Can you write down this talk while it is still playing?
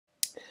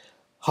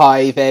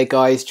Hi there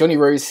guys, Johnny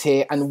Rose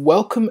here and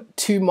welcome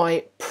to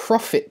my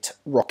Profit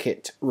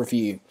Rocket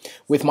review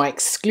with my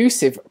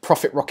exclusive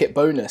Profit Rocket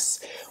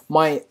bonus.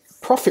 My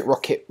Profit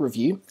Rocket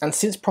review, and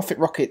since Profit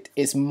Rocket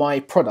is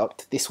my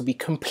product, this will be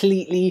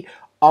completely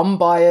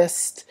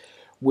unbiased,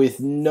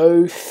 with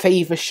no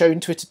favour shown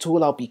to it at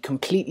all. I'll be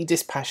completely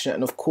dispassionate,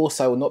 and of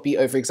course I will not be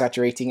over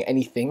exaggerating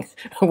anything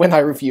when I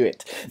review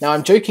it. Now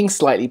I'm joking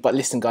slightly, but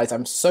listen guys,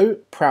 I'm so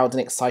proud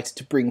and excited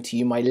to bring to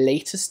you my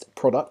latest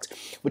product,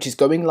 which is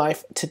going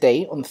live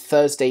today on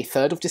Thursday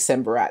 3rd of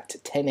December at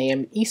 10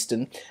 AM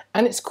Eastern,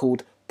 and it's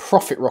called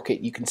Profit Rocket.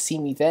 You can see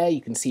me there,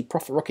 you can see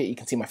Profit Rocket, you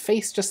can see my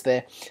face just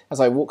there as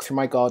I walk through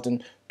my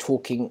garden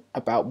talking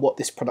about what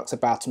this product's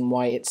about and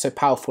why it's so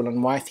powerful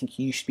and why I think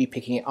you should be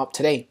picking it up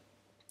today.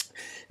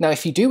 Now,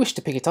 if you do wish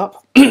to pick it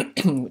up,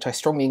 which I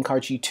strongly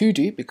encourage you to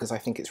do because I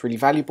think it's really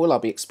valuable, I'll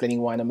be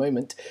explaining why in a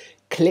moment,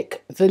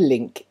 click the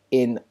link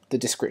in the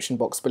description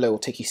box below. It will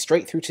take you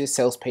straight through to the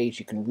sales page.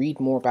 You can read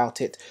more about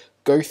it,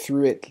 go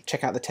through it,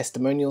 check out the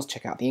testimonials,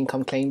 check out the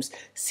income claims,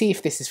 see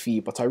if this is for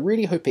you, but I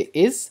really hope it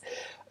is.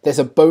 There's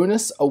a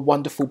bonus, a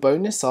wonderful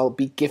bonus. I'll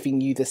be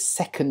giving you the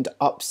third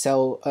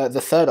upsell,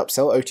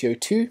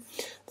 OTO2,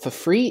 for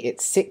free.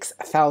 It's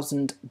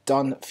 6,000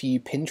 done for you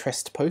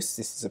Pinterest posts.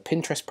 This is a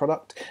Pinterest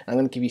product. I'm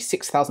going to give you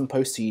 6,000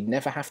 posts so you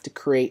never have to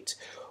create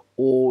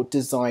or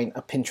design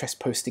a Pinterest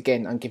post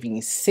again. I'm giving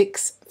you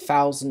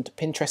 6,000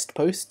 Pinterest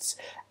posts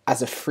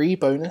as a free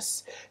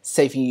bonus,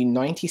 saving you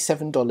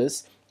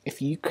 $97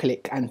 if you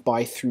click and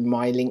buy through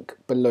my link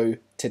below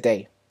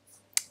today.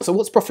 So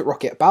what's Profit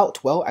Rocket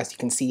about? Well, as you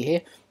can see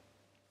here,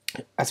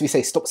 as we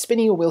say, stop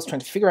spinning your wheels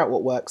trying to figure out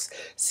what works,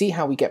 see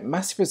how we get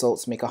massive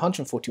results, make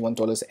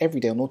 $141 every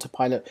day on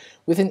autopilot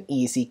with an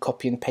easy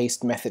copy and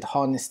paste method.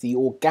 Harness the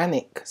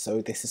organic,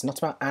 so this is not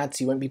about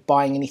ads, you won't be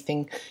buying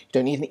anything, you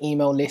don't need an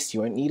email list,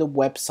 you won't need a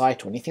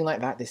website or anything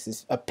like that. This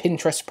is a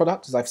Pinterest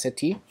product, as I've said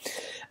to you,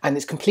 and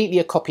it's completely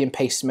a copy and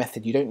paste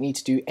method. You don't need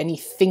to do any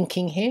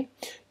thinking here,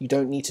 you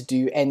don't need to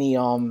do any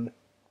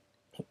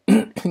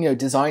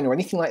design or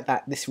anything like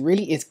that. This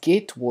really is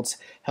geared towards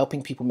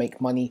helping people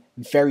make money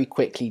very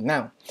quickly.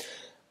 Now,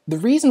 the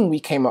reason we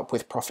came up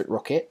with Profit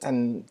Rocket,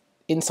 and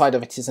inside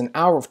of it is an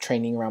hour of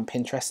training around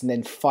Pinterest and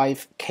then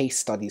 5 case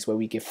studies where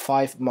we give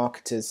 5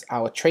 marketers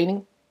our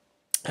training,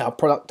 our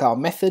product, our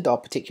method, our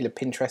particular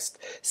Pinterest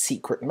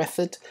secret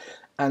method,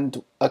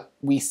 and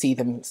we see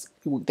them,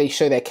 they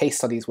show their case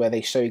studies where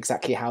they show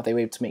exactly how they were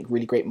able to make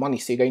really great money.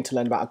 So you're going to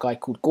learn about a guy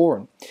called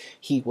Goran.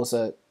 He was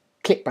a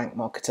ClickBank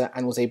marketer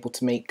and was able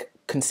to make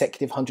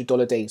consecutive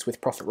 $100 days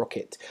with Profit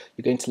Rocket.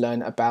 You're going to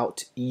learn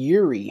about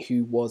Yuri,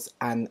 who was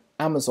an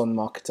Amazon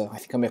marketer. I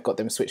think I may have got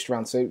them switched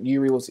around. So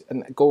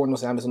Goran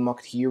was an Amazon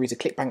marketer, Yuri's a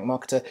ClickBank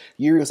marketer.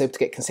 Yuri was able to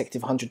get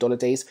consecutive $100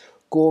 days.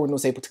 Goran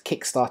was able to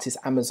kickstart his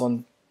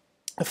Amazon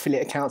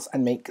affiliate accounts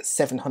and make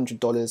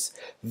 $700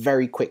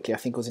 very quickly. I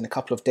think it was in a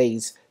couple of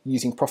days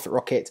using Profit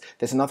Rocket.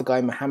 There's another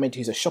guy, Mohammed,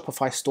 who's a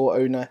Shopify store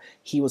owner.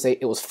 It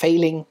was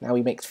failing. Now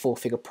he makes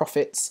 4-figure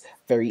profits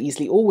very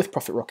easily, all with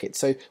Profit Rocket.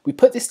 So we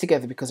put this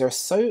together because there are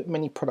so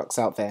many products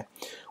out there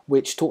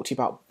which talk to you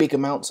about big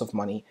amounts of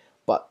money,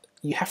 but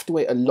you have to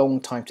wait a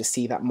long time to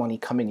see that money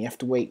come in. You have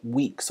to wait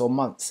weeks or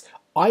months.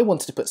 I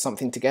wanted to put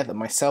something together.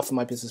 Myself and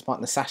my business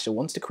partner Sasha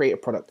wanted to create a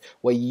product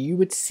where you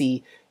would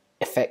see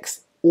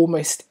effects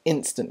almost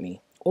instantly.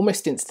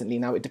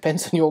 Now it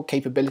depends on your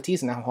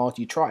capabilities and how hard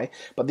you try,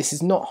 but this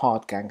is not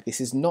hard, gang.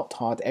 This is not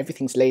hard.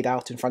 Everything's laid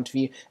out in front of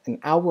you, an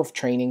hour of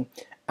training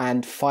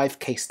and 5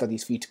 case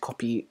studies for you to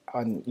copy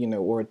and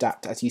or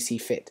adapt as you see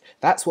fit.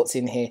 That's what's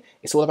in here.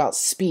 It's all about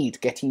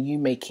speed, getting you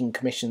making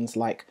commissions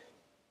like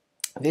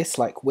this,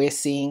 like we're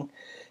seeing,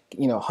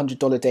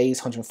 $100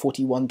 days,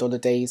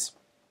 $141 days.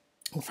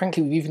 And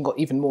frankly, we've even got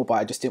even more, but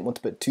I just didn't want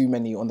to put too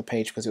many on the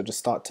page because it'll just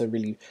start to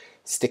really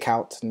stick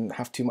out and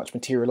have too much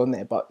material on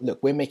there. But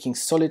look, we're making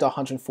solid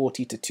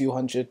 140 to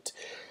 200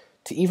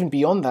 to even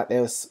beyond that.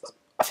 There's,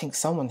 I think,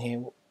 someone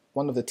here,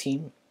 one of the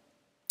team,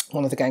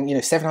 one of the gang,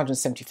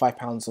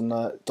 £775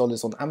 on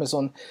dollars on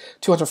Amazon,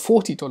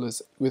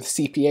 $240 with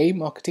CPA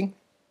marketing.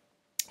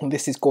 And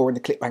this is Goran,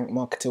 the ClickBank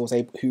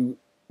marketer, who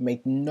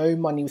made no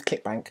money with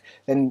ClickBank,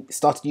 then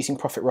started using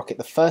Profit Rocket.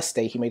 The first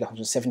day he made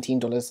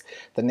 $117,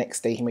 the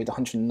next day he made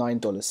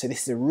 $109. So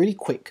this is a really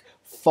quick,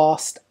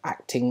 fast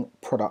acting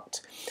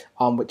product,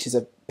 which is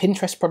a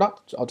Pinterest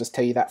product. I'll just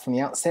tell you that from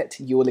the outset.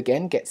 You will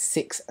again get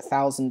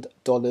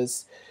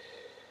 $6,000.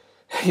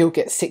 You'll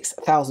get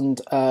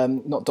 6,000,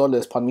 not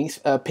dollars, pardon me,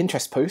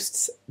 Pinterest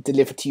posts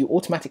delivered to you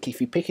automatically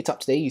if you pick it up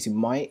today using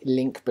my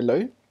link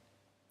below.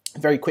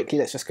 Very quickly,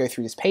 let's just go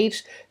through this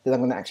page. Then I'm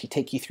going to actually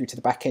take you through to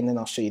the back end and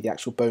I'll show you the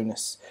actual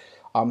bonus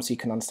so you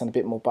can understand a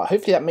bit more. But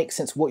hopefully that makes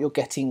sense, what you're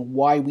getting,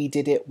 why we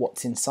did it,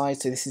 what's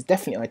inside. So this is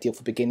definitely ideal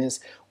for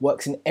beginners,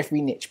 works in every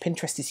niche.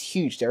 Pinterest is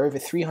huge. There are over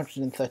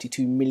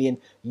 332 million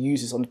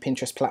users on the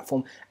Pinterest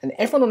platform, and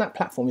everyone on that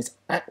platform is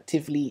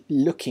actively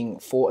looking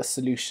for a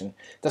solution.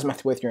 Doesn't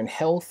matter whether you're in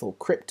health or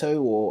crypto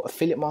or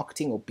affiliate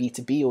marketing or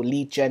B2B or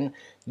lead gen,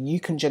 you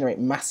can generate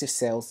massive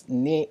sales,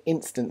 near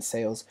instant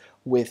sales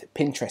with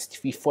Pinterest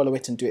if you follow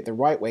it and do it the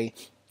right way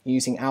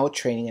using our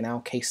training and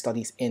our case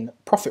studies in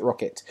Profit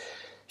Rocket.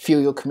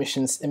 Fuel your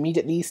commissions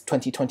immediately.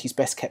 2020's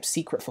best kept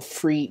secret for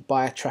free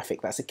buyer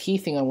traffic. That's a key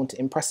thing I want to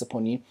impress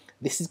upon you.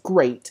 This is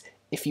great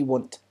if you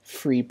want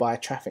free buyer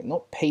traffic,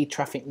 not paid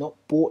traffic, not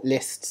bought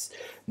lists,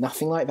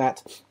 nothing like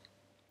that.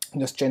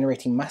 Just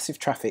generating massive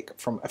traffic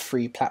from a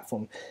free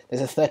platform.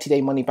 There's a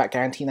 30-day money back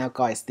guarantee. Now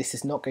guys, this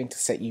is not going to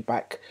set you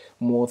back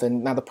more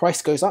than, now the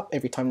price goes up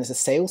every time there's a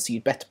sale, so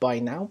you'd better buy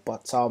now,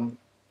 but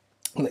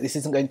this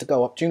isn't going to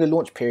go up during the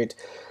launch period.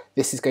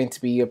 This is going to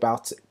be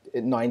about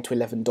 $9 to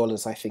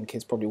 $11, I think,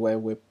 is probably where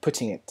we're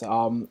putting it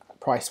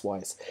price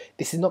wise.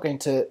 This is not going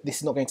to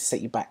set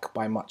you back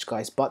by much,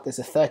 guys, but there's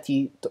a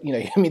 30,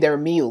 I mean, there are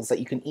meals that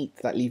you can eat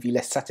that leave you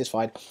less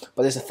satisfied,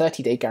 but there's a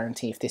 30-day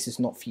guarantee if this is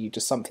not for you.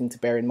 Just something to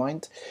bear in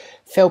mind.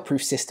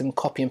 Fail-proof system,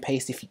 copy and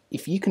paste.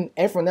 If you can,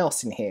 everyone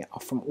else in here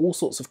are from all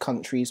sorts of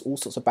countries, all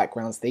sorts of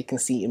backgrounds, they can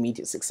see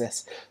immediate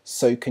success,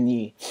 so can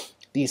you.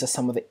 These are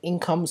some of the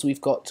incomes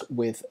we've got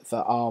with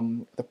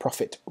the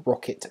Profit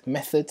Rocket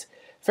method.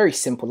 Very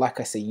simple, like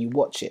I say, you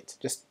watch it.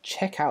 Just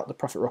check out the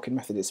Profit Rocket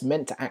method. It's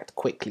meant to act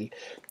quickly.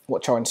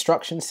 Watch our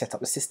instructions, set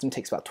up the system,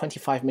 takes about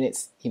 25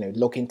 minutes.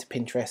 Log into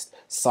Pinterest,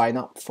 sign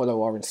up,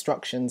 follow our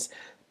instructions.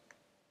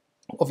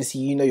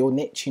 Obviously, you know your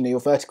niche, you know your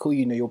vertical,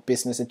 you know your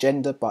business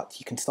agenda, but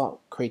you can start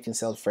creating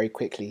sales very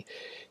quickly.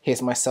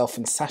 Here's myself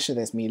and Sasha.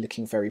 There's me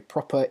looking very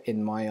proper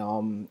in my,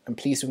 I'm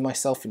pleased with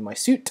myself in my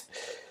suit.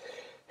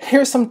 Here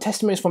are some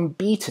testimonies from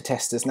beta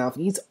testers. Now,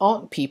 these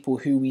aren't people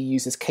who we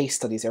use as case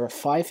studies. There are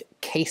 5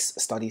 case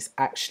studies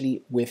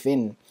actually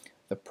within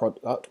the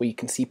product where you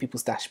can see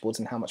people's dashboards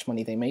and how much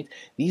money they made.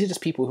 These are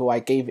just people who I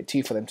gave it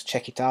to for them to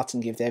check it out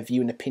and give their view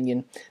and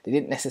opinion. They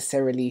didn't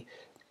necessarily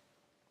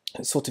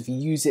sort of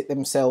use it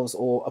themselves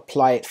or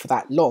apply it for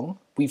that long.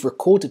 We've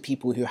recorded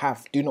people who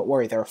have. Do not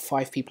worry, there are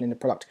 5 people in the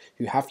product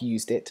who have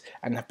used it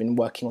and have been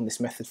working on this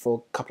method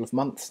for a couple of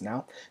months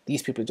now.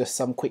 These people are just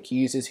some quick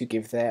users who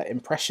give their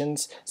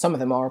impressions. Some of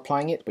them are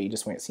applying it, but you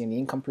just won't see any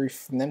income proof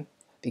from them,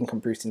 the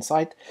income proofs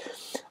inside.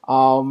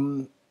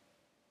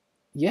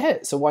 Yeah,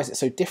 so why is it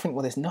so different?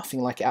 Well, there's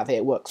nothing like it out there.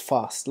 It works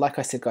fast. Like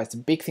I said, guys, the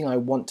big thing I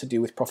want to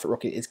do with Profit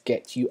Rocket is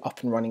get you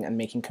up and running and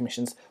making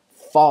commissions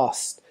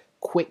fast,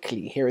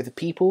 quickly. Here are the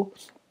people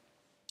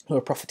who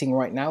are profiting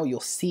right now.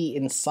 You'll see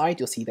inside,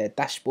 you'll see their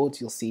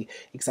dashboards, you'll see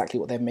exactly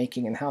what they're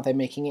making and how they're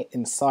making it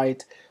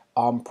inside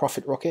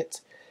Profit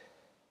Rocket.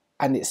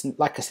 And it's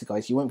like I said,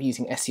 guys, you won't be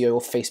using SEO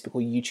or Facebook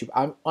or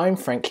YouTube. I'm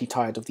frankly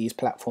tired of these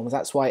platforms.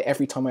 That's why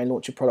every time I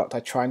launch a product, I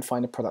try and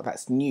find a product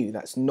that's new,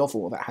 that's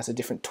novel, that has a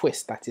different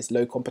twist, that is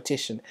low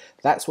competition.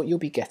 That's what you'll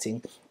be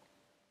getting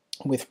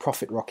with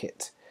Profit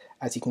Rocket,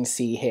 as you can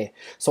see here.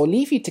 So I'll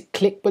leave you to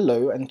click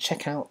below and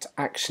check out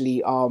actually,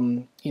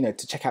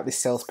 to check out this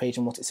sales page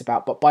and what it's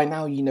about. But by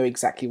now you know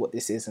exactly what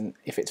this is and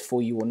if it's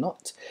for you or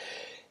not.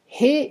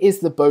 Here is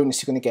the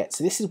bonus you're going to get.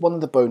 So this is one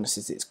of the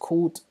bonuses. It's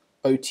called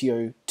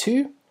OTO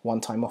 2,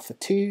 one-time offer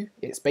 2.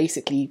 It's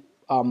basically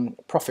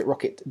Profit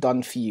Rocket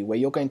done for you, where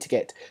you're going to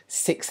get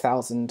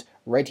 6,000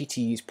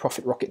 ready-to-use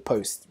Profit Rocket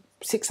posts.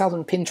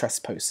 6,000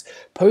 Pinterest posts.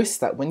 Posts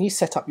that when you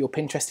set up your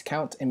Pinterest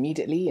account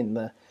immediately in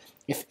the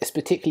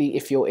particularly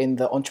if you're in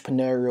the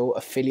entrepreneurial,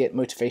 affiliate,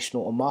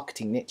 motivational or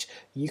marketing niche,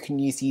 you can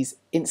use these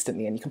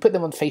instantly, and you can put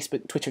them on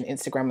Facebook, Twitter and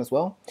Instagram as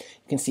well.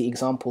 You can see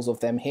examples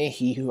of them here.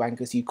 He who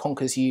angers you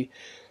conquers you.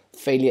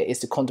 Failure is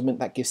the condiment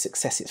that gives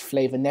success its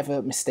flavor.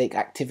 Never mistake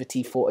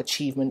activity for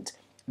achievement.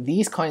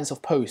 These kinds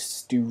of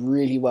posts do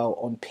really well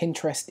on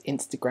Pinterest,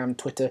 Instagram,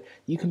 Twitter.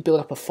 You can build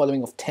up a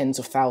following of tens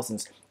of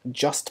thousands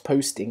just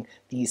posting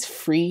these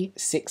free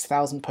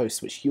 6,000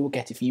 posts, which you will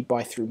get if you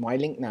buy through my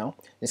link now.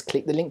 Just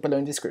click the link below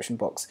in the description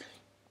box.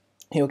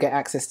 You'll get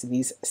access to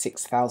these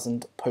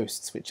 6,000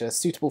 posts, which are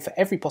suitable for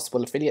every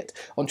possible affiliate,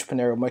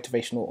 entrepreneurial,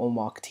 motivational or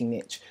marketing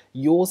niche.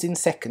 Yours in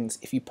seconds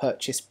if you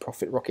purchase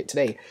Profit Rocket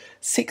today.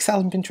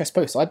 6,000 Pinterest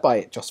posts, I'd buy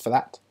it just for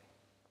that.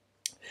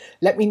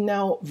 Let me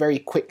now very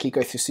quickly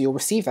go through, so you'll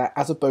receive that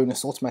as a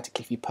bonus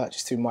automatically if you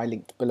purchase through my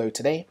link below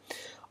today.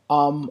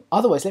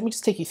 Otherwise, let me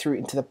just take you through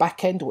into the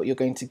back end what you're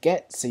going to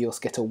get. So you'll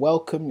get a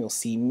welcome, you'll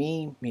see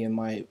me and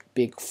my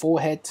big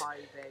forehead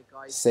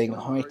saying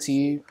hi to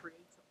you,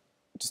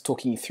 just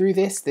talking you through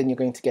this. Then you're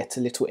going to get a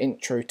little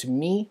intro to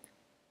me,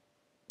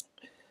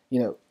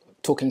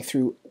 talking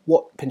through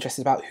what Pinterest is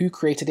about, who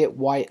created it,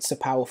 why it's so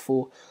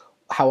powerful,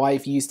 how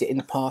I've used it in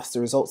the past,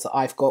 the results that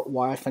I've got,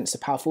 why I find it so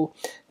powerful.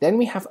 Then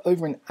we have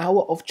over an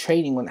hour of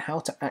training on how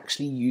to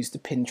actually use the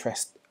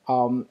Pinterest,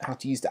 how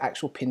to use the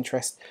actual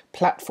Pinterest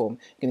platform.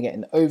 You're going to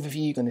get an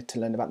overview, you're going to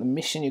learn about the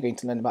mission, you're going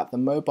to learn about the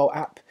mobile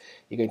app,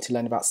 you're going to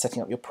learn about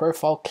setting up your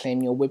profile,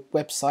 claiming your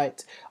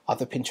website,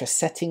 other Pinterest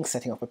settings,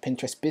 setting up a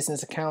Pinterest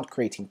business account,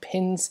 creating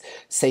pins,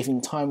 saving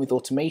time with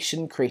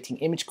automation, creating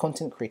image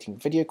content, creating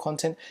video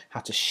content, how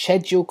to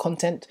schedule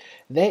content.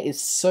 There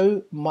is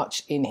so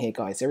much in here,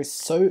 guys. There is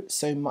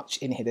so much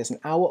in here. There's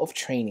an hour of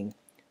training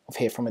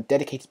here from a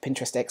dedicated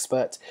Pinterest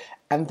expert,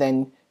 and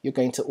then you're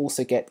going to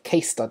also get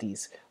case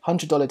studies,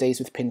 $100 days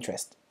with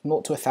Pinterest,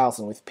 0 to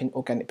 1,000 with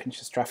organic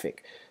Pinterest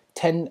traffic,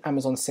 10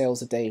 Amazon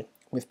sales a day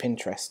with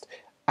Pinterest,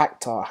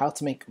 ACTA, how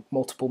to make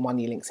multiple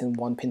money links in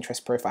one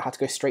Pinterest profile, how to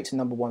go straight to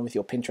 #1 with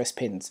your Pinterest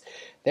pins.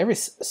 There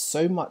is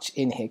so much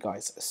in here,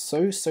 guys.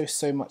 So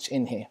much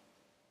in here.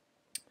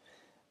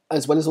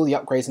 As well as all the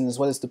upgrades and as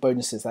well as the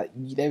bonuses, that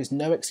there is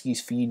no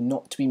excuse for you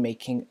not to be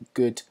making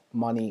good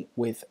money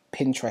with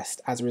Pinterest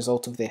as a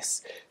result of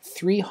this.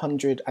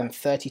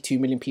 332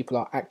 million people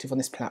are active on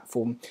this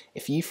platform.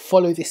 If you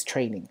follow this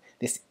training,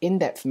 this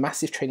in-depth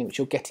massive training which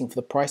you're getting for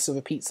the price of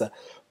a pizza,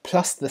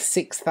 plus the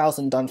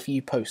 6,000 done for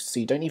you posts, so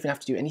you don't even have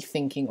to do any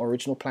thinking or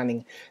original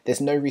planning,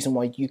 there's no reason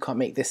why you can't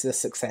make this a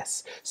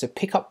success. So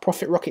pick up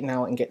Profit Rocket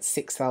now and get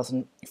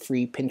 6,000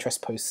 free Pinterest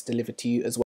posts delivered to you as well.